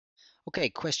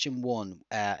Okay, question one.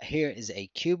 Here is a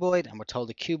cuboid, and we're told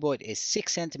the cuboid is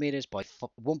 6 centimeters by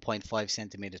 1.5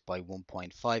 centimeters by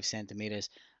 1.5 centimeters,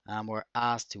 and we're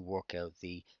asked to work out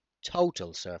the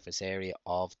total surface area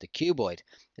of the cuboid.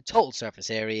 The total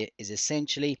surface area is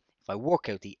essentially, if I work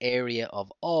out the area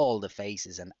of all the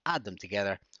faces and add them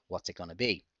together, what's it going to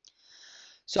be?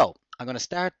 So I'm going to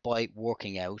start by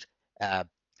working out uh,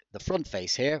 the front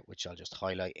face here, which I'll just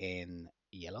highlight in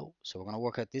yellow. So we're going to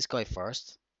work out this guy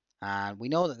first. And we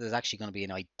know that there's actually going to be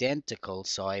an identical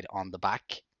side on the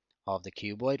back of the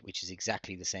cuboid, which is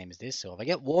exactly the same as this. So if I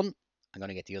get one, I'm going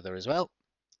to get the other as well.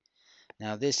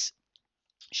 Now this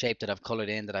shape that I've colored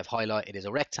in, that I've highlighted, is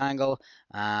a rectangle,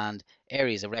 and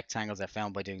areas of rectangles are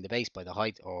found by doing the base by the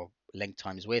height, or length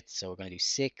times width. So we're going to do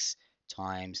 6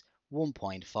 times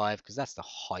 1.5, because that's the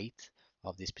height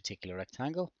of this particular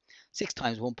rectangle. 6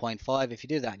 times 1.5, if you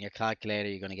do that in your calculator,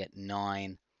 you're going to get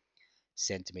 9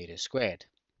 centimeters squared.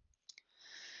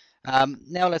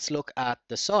 Now let's look at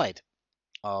the side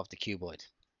of the cuboid.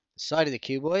 The side of the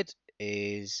cuboid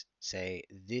is, say,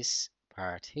 this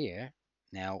part here.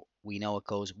 Now we know it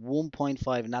goes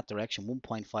 1.5 in that direction,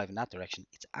 1.5 in that direction.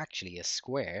 It's actually a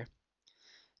square.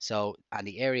 So, and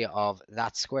the area of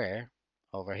that square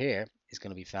over here is going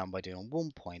to be found by doing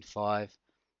 1.5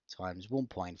 times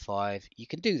 1.5. You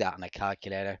can do that on a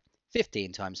calculator.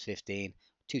 15 times 15,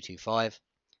 225.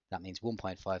 That means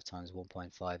 1.5 times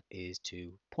 1.5 is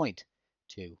 2.25.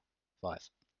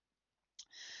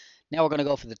 Now we're going to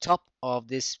go for the top of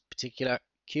this particular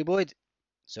cuboid.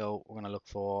 So we're going to look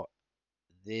for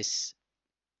this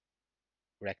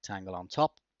rectangle on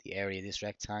top, the area of this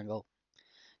rectangle.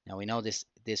 Now we know this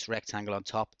rectangle on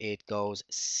top, it goes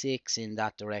 6 in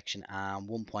that direction and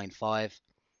 1.5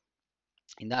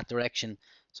 in that direction.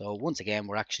 So once again,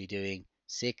 we're actually doing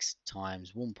 6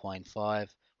 times 1.5,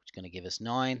 which is going to give us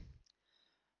 9.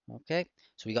 Okay,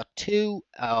 so we got two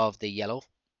of the yellow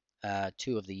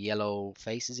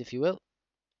faces, if you will.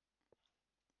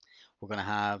 We're going to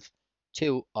have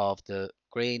 2 of the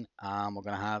green, and we're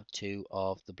going to have 2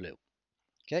 of the blue.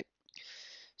 Okay,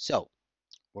 so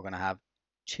we're going to have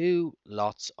 2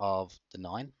 lots of the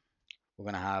 9. We're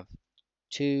going to have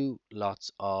 2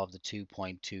 lots of the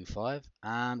 2.25,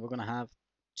 and we're going to have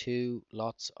 2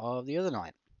 lots of the other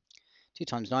 9. 2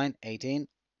 times 9, 18.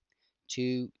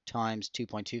 2 times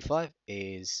 2.25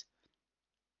 is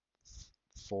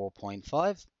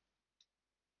 4.5.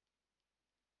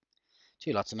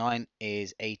 2 lots of 9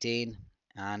 is 18.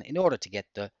 And in order to get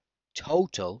the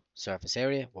total surface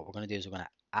area, what we're going to do is we're going to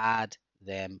add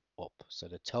them up. So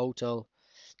the total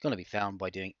is going to be found by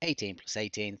doing 18 plus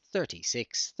 18,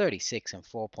 36. 36 and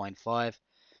 4.5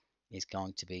 is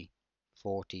going to be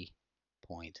 40.5.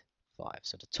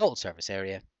 So the total surface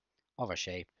area of our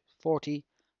shape,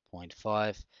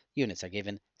 40.5. Units are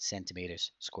given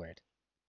centimeters squared.